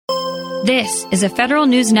This is a Federal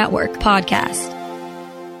News Network podcast.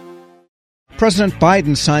 President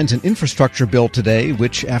Biden signs an infrastructure bill today,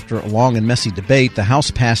 which, after a long and messy debate, the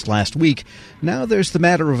House passed last week. Now there's the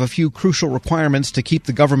matter of a few crucial requirements to keep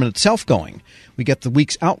the government itself going. We get the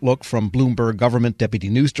week's outlook from Bloomberg Government Deputy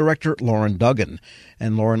News Director Lauren Duggan.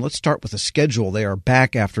 And Lauren, let's start with the schedule. They are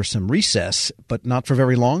back after some recess, but not for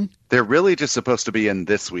very long. They're really just supposed to be in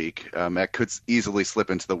this week. That could easily slip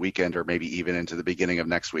into the weekend or maybe even into the beginning of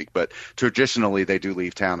next week. But traditionally, they do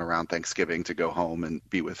leave town around Thanksgiving to go home and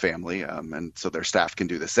be with family. And so their staff can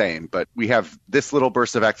do the same. But we have this little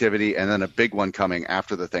burst of activity and then a big one coming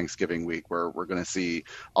after the Thanksgiving week where we're going to see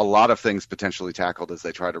a lot of things potentially tackled as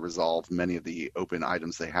they try to resolve many of the open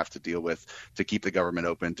items they have to deal with to keep the government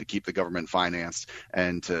open, to keep the government financed,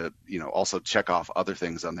 and to, also check off other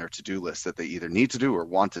things on their to-do list that they either need to do or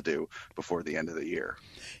want to do before the end of the year.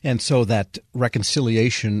 And so that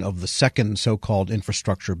reconciliation of the second so-called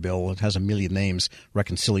infrastructure bill, it has a million names,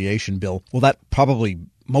 reconciliation bill, will that probably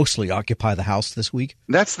mostly occupy the House this week?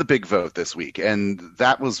 That's the big vote this week. And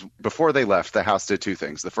that was before they left, the House did two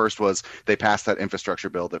things. The first was they passed that infrastructure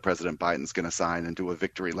bill that President Biden's going to sign and do a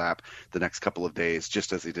victory lap the next couple of days,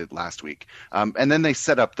 just as he did last week. And then they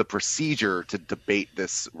set up the procedure to debate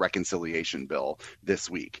this reconciliation bill this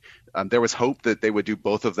week. There was hope that they would do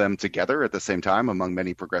both of them together at the same time among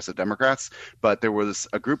many progressive Democrats, but there was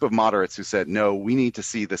a group of moderates who said, no, we need to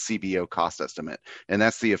see the CBO cost estimate. And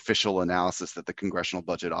that's the official analysis that the Congressional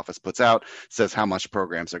Budget Office puts out, says how much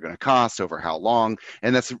programs are going to cost, over how long.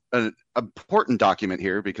 And that's an important document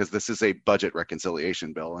here because this is a budget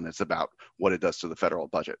reconciliation bill and it's about what it does to the federal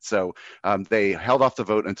budget. So they held off the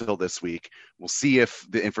vote until this week. We'll see if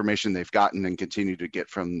the information they've gotten and continue to get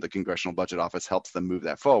from the Congressional Budget Office helps them move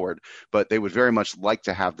that forward. But they would very much like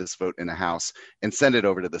to have this vote in the House and send it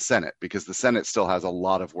over to the Senate because the Senate still has a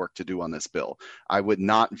lot of work to do on this bill. I would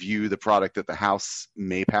not view the product that the House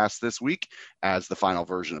may pass this week as the final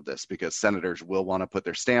version of this because senators will want to put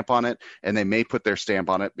their stamp on it, and they may put their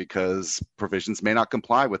stamp on it because provisions may not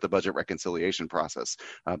comply with the budget reconciliation process.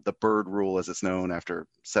 The Byrd rule, as it's known after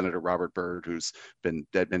Senator Robert Byrd, who's been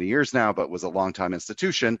dead many years now, but was a longtime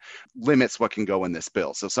institution, limits what can go in this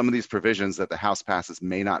bill. So some of these provisions that the House passes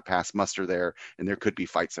may not pass muster there, and there could be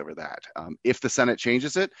fights over that. If the Senate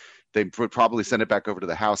changes it, they would probably send it back over to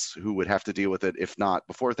the House, who would have to deal with it. If not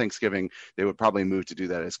before Thanksgiving, they would probably move to do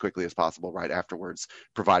that as quickly as possible right afterwards,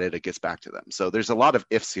 provided it gets back to them. So there's a lot of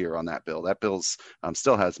ifs here on that bill. That bill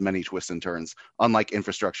still has many twists and turns, unlike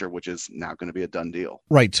infrastructure, which is now going to be a done deal.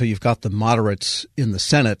 Right. So you've got the moderates in the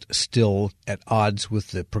Senate still at odds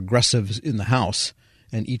with the progressives in the House,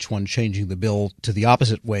 and each one changing the bill to the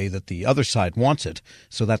opposite way that the other side wants it.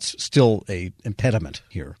 So that's still a impediment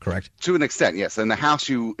here, correct? To an extent, yes. And the House,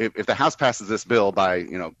 if the House passes this bill by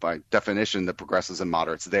definition, the progressives and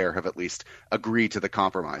moderates there have at least agreed to the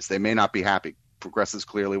compromise. They may not be happy. Progressives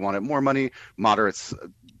clearly wanted more money. Moderates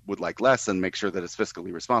would like less and make sure that it's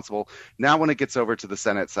fiscally responsible. Now, when it gets over to the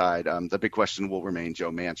Senate side, the big question will remain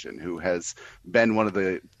Joe Manchin, who has been one of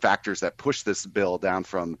the factors that pushed this bill down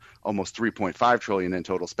from almost $3.5 trillion in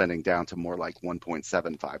total spending down to more like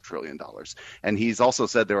 $1.75 trillion. And he's also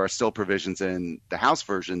said there are still provisions in the House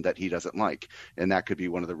version that he doesn't like. And that could be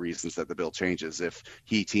one of the reasons that the bill changes if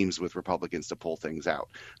he teams with Republicans to pull things out.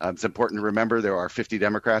 It's important to remember there are 50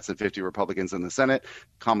 Democrats and 50 Republicans in the Senate.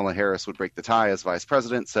 Kamala Harris would break the tie as vice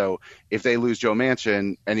president. So if they lose Joe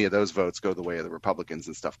Manchin, any of those votes go the way of the Republicans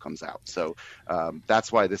and stuff comes out. So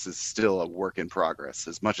that's why this is still a work in progress.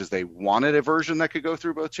 As much as they wanted a version that could go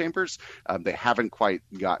through both chambers, they haven't quite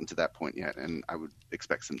gotten to that point yet, and I would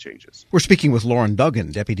expect some changes. We're speaking with Lauren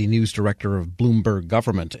Duggan, Deputy News Director of Bloomberg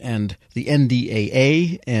Government, and the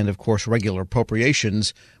NDAA and, of course, regular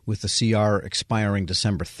appropriations with the CR expiring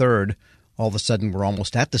December 3rd. All of a sudden, we're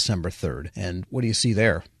almost at December 3rd. And what do you see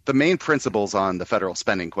there? The main principles on the federal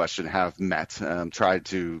spending question have met, tried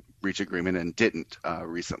to reach agreement and didn't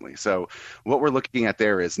recently. So what we're looking at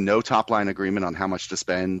there is no top-line agreement on how much to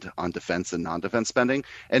spend on defense and non-defense spending,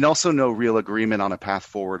 and also no real agreement on a path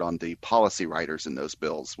forward on the policy riders in those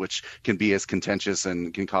bills, which can be as contentious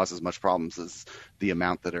and can cause as much problems as the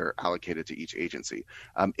amount that are allocated to each agency.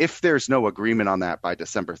 If there's no agreement on that by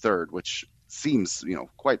December 3rd, which seems,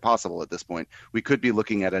 quite possible at this point, we could be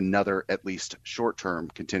looking at another, at least short-term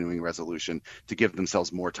continuing resolution to give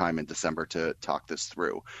themselves more time in December to talk this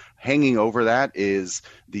through. Hanging over that is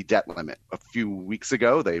the debt limit. A few weeks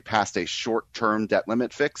ago, they passed a short-term debt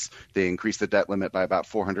limit fix. They increased the debt limit by about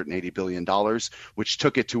 $480 billion, which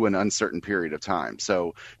took it to an uncertain period of time.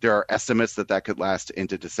 So there are estimates that could last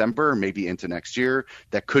into December, maybe into next year.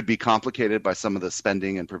 That could be complicated by some of the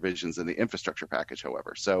spending and provisions in the infrastructure package,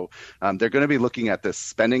 however. So they're going going to be looking at this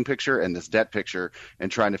spending picture and this debt picture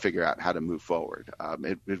and trying to figure out how to move forward.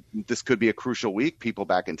 This could be a crucial week. People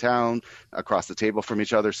back in town, across the table from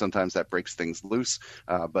each other. Sometimes that breaks things loose,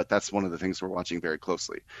 but that's one of the things we're watching very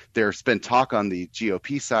closely. There's been talk on the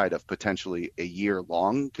GOP side of potentially a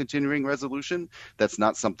year-long continuing resolution. That's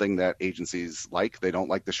not something that agencies like. They don't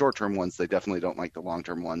like the short-term ones. They definitely don't like the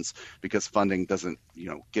long-term ones because funding doesn't,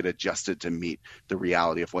 get adjusted to meet the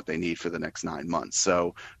reality of what they need for the next 9 months.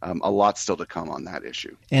 So a lot still to come on that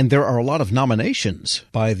issue. And there are a lot of nominations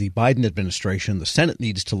by the Biden administration the Senate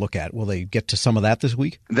needs to look at. Will they get to some of that this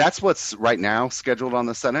week? That's what's right now scheduled on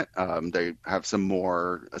the Senate. They have some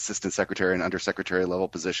more assistant secretary and undersecretary level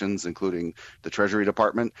positions, including the Treasury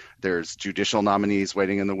Department. There's judicial nominees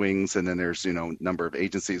waiting in the wings, and then there's, number of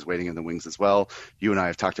agencies waiting in the wings as well. You and I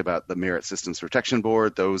have talked about the Merit Systems Protection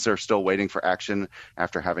Board. Those are still waiting for action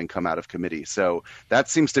after having come out of committee. So that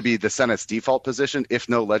seems to be the Senate's default position. If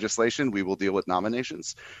no legislation, we will deal with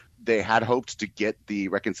nominations. They had hoped to get the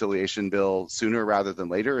reconciliation bill sooner rather than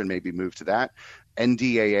later and maybe move to that.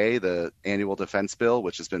 NDAA, the annual defense bill,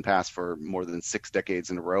 which has been passed for more than 6 decades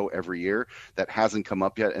in a row every year, that hasn't come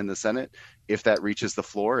up yet in the Senate. If that reaches the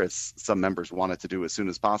floor, as some members want it to do as soon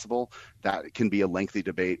as possible, that can be a lengthy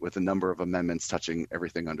debate with a number of amendments touching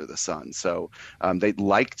everything under the sun. So they'd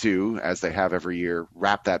like to, as they have every year,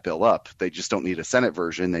 wrap that bill up. They just don't need a Senate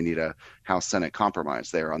version. They need a House-Senate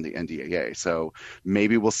compromise there on the NDAA. So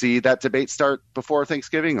maybe we'll see that debate start before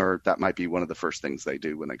Thanksgiving, or that might be one of the first things they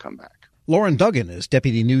do when they come back. Lauren Duggan is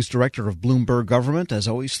Deputy News Director of Bloomberg Government. As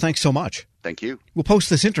always, thanks so much. Thank you. We'll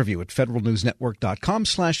post this interview at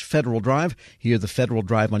federalnewsnetwork.com/Federal Drive. Hear the Federal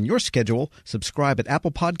Drive on your schedule. Subscribe at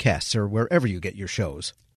Apple Podcasts or wherever you get your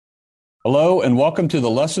shows. Hello, and welcome to the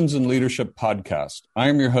Lessons in Leadership podcast. I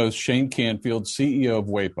am your host, Shane Canfield, CEO of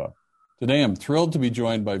WEPA. Today, I'm thrilled to be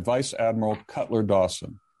joined by Vice Admiral Cutler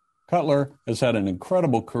Dawson. Cutler has had an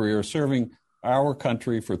incredible career serving our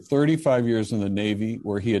country for 35 years in the Navy,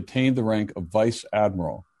 where he attained the rank of Vice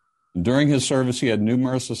Admiral. And during his service, he had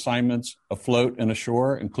numerous assignments afloat and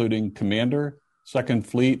ashore, including Commander, 2nd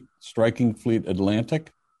Fleet, Striking Fleet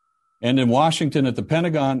Atlantic, and in Washington at the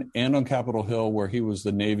Pentagon and on Capitol Hill, where he was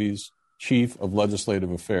the Navy's Chief of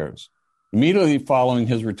Legislative Affairs. Immediately following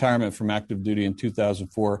his retirement from active duty in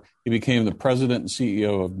 2004, he became the president and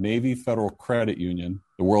CEO of Navy Federal Credit Union,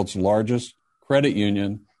 the world's largest credit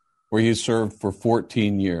union, where he served for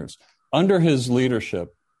 14 years. Under his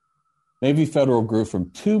leadership, Navy Federal grew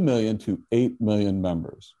from 2 million to 8 million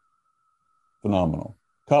members. Phenomenal.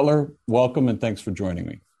 Cutler, welcome and thanks for joining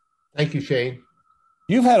me. Thank you, Shane.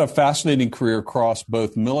 You've had a fascinating career across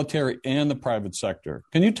both military and the private sector.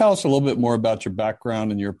 Can you tell us a little bit more about your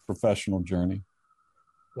background and your professional journey?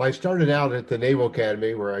 Well, I started out at the Naval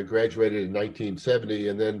Academy, where I graduated in 1970,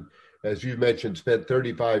 and then, as you mentioned, spent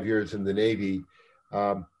 35 years in the Navy.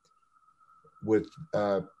 With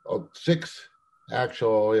 6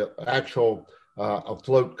 actual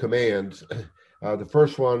afloat commands. The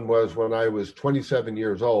first one was when I was 27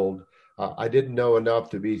 years old. I didn't know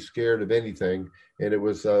enough to be scared of anything, and it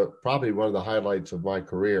was probably one of the highlights of my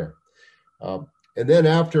career. And then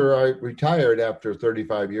after I retired, after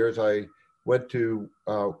 35 years, I went to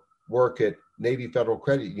work at Navy Federal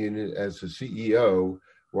Credit Union as the CEO,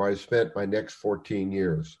 where I spent my next 14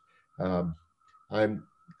 years. I'm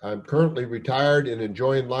currently retired and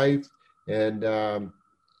enjoying life, and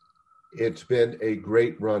it's been a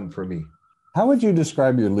great run for me. How would you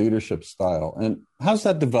describe your leadership style, and how's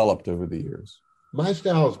that developed over the years? My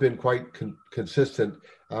style has been quite consistent.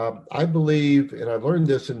 I believe, and I've learned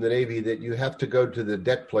this in the Navy, that you have to go to the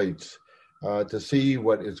deck plates to see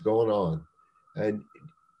what is going on. And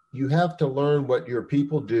you have to learn what your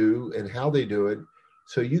people do and how they do it,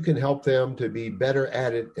 so you can help them to be better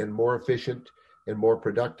at it and more efficient and more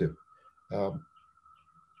productive.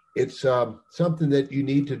 It's something that you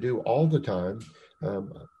need to do all the time.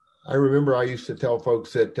 I remember I used to tell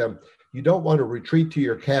folks that you don't want to retreat to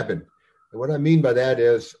your cabin. And what I mean by that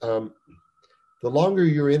is the longer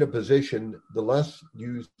you're in a position, the less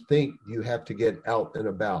you think you have to get out and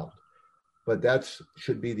about. But that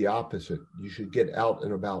should be the opposite. You should get out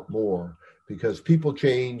and about more, because people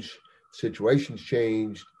change, situations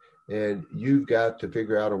change, and you've got to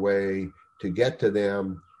figure out a way to get to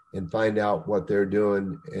them and find out what they're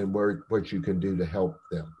doing and what you can do to help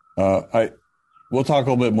them. We'll talk a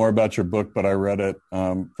little bit more about your book, but I read it,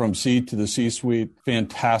 From Sea to the C-Suite.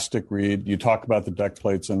 Fantastic read. You talk about the deck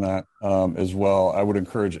plates in that as well. I would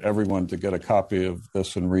encourage everyone to get a copy of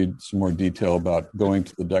this and read some more detail about going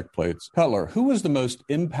to the deck plates. Cutler, who was the most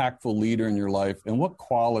impactful leader in your life, and what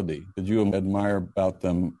quality did you admire about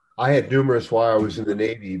them? I had numerous while I was in the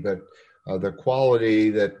Navy, but the quality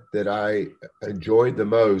that I enjoyed the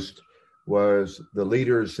most was the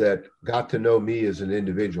leaders that got to know me as an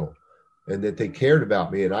individual and that they cared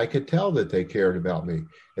about me. And I could tell that they cared about me.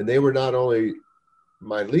 And they were not only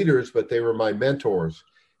my leaders, but they were my mentors.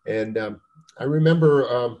 And I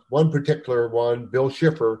remember one particular one, Bill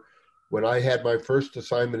Schiffer, when I had my first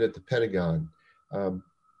assignment at the Pentagon.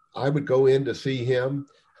 I would go in to see him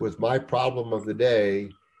with my problem of the day.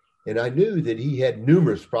 And I knew that he had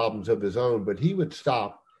numerous problems of his own, but he would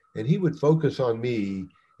stop and he would focus on me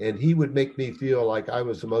and he would make me feel like I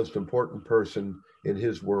was the most important person in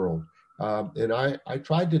his world. And I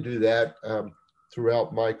tried to do that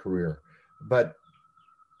throughout my career. But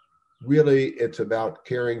really, it's about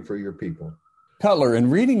caring for your people. Cutler, in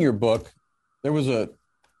reading your book, there was a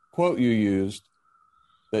quote you used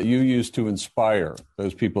to inspire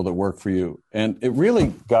those people that work for you. And it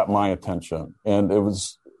really got my attention. And it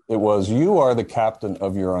was, you are the captain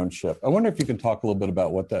of your own ship. I wonder if you can talk a little bit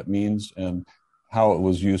about what that means and how it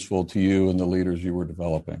was useful to you and the leaders you were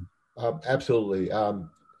developing. Absolutely.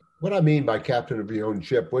 What I mean by captain of your own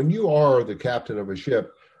ship, when you are the captain of a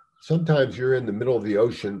ship, sometimes you're in the middle of the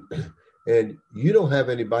ocean and you don't have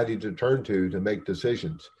anybody to turn to make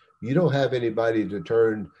decisions. You don't have anybody to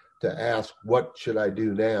turn to ask, what should I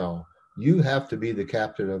do now? You have to be the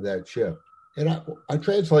captain of that ship. And I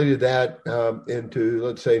translated that into,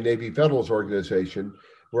 let's say, Navy Federal's organization,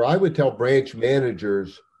 where I would tell branch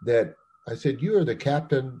managers that I said, you are the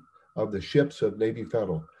captain of the ships of Navy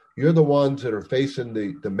Federal. You're the ones that are facing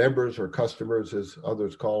the members or customers, as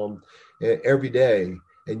others call them, every day.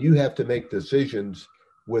 And you have to make decisions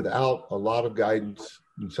without a lot of guidance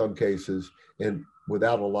in some cases and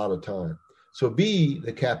without a lot of time. So be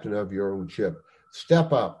the captain of your own ship.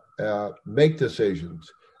 Step up, make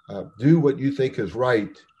decisions, do what you think is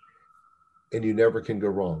right, and you never can go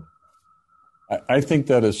wrong. I think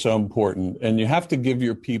that is so important. And you have to give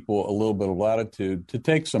your people a little bit of latitude to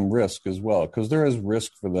take some risk as well, because there is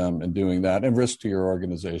risk for them in doing that and risk to your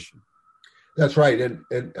organization. That's right.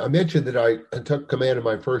 And I mentioned that I took command of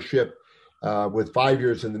my first ship with 5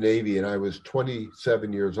 years in the Navy, and I was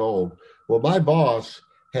 27 years old. Well, my boss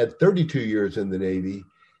had 32 years in the Navy,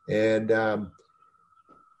 and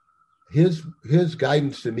his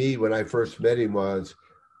guidance to me when I first met him was,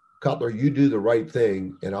 Cutler, you do the right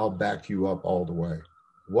thing, and I'll back you up all the way.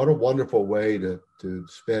 What a wonderful way to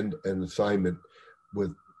spend an assignment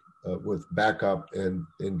with backup and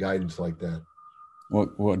guidance like that.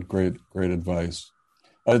 What great advice.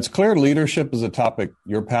 It's clear leadership is a topic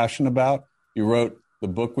you're passionate about. You wrote the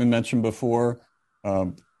book we mentioned before,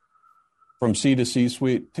 From C to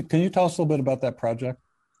C-Suite. Can you tell us a little bit about that project?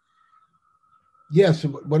 Yes.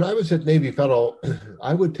 When I was at Navy Federal,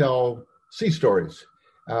 I would tell sea stories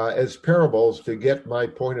as parables to get my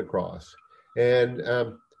point across. And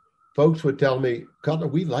folks would tell me, Cutler,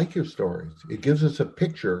 we like your stories. It gives us a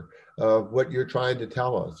picture of what you're trying to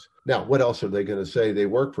tell us. Now, what else are they going to say? They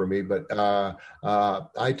work for me, but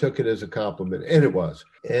I took it as a compliment, and it was.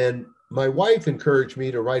 And my wife encouraged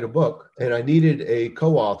me to write a book, and I needed a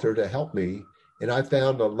co-author to help me. And I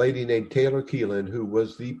found a lady named Taylor Keelan, who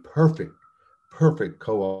was the perfect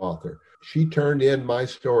co-author. She turned in my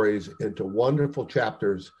stories into wonderful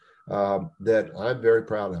chapters that I'm very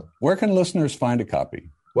proud of. Where can listeners find a copy?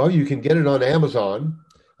 Well, you can get it on Amazon,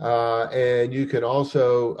 and you can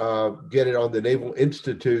also get it on the Naval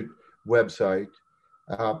Institute website.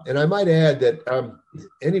 And I might add that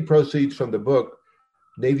any proceeds from the book,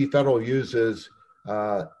 Navy Federal uses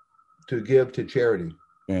to give to charity.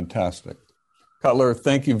 Fantastic. Cutler,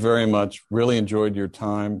 thank you very much. Really enjoyed your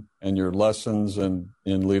time and your lessons in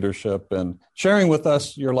leadership and sharing with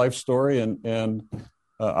us your life story. And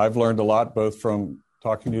I've learned a lot, both from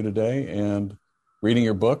talking to you today and reading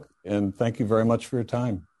your book. And thank you very much for your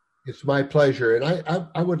time. It's my pleasure. And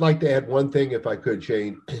I would like to add one thing, if I could,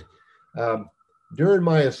 Shane. During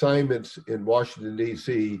my assignments in Washington,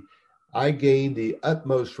 D.C., I gained the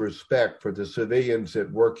utmost respect for the civilians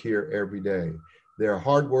that work here every day. They're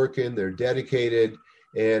hardworking, they're dedicated,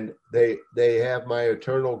 and they have my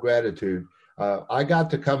eternal gratitude. I got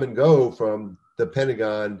to come and go from the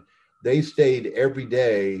Pentagon. They stayed every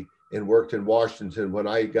day and worked in Washington when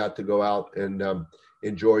I got to go out and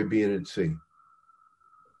enjoy being at sea.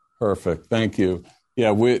 Perfect. Thank you. Yeah,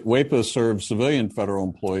 WEPA serves civilian federal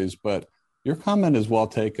employees, but your comment is well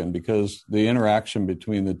taken because the interaction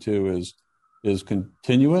between the two is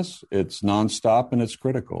continuous, it's nonstop, and it's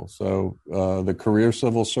critical. So the career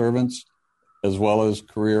civil servants, as well as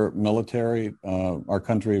career military, our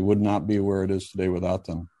country would not be where it is today without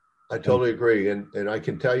them. I totally agree. And I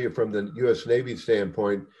can tell you from the U.S. Navy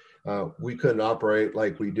standpoint, we couldn't operate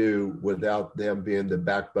like we do without them being the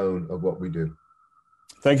backbone of what we do.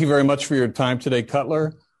 Thank you very much for your time today,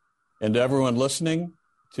 Cutler. And to everyone listening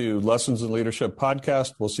to Lessons in Leadership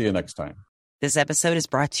podcast, we'll see you next time. This episode is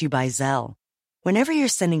brought to you by Zelle. Whenever you're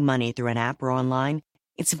sending money through an app or online,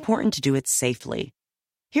 it's important to do it safely.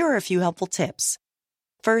 Here are a few helpful tips.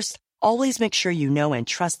 First, always make sure you know and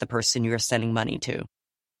trust the person you are sending money to.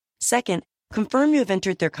 Second, confirm you have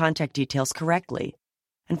entered their contact details correctly.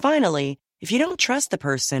 And finally, if you don't trust the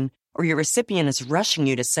person or your recipient is rushing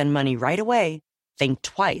you to send money right away, think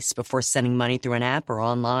twice before sending money through an app or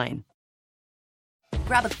online.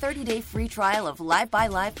 Grab a 30-day free trial of Live by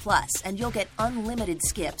Live Plus, and you'll get unlimited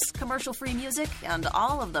skips, commercial-free music, and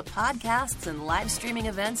all of the podcasts and live streaming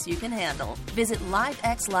events you can handle. Visit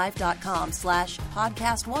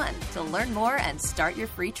livexlive.com/podcast1 to learn more and start your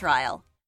free trial.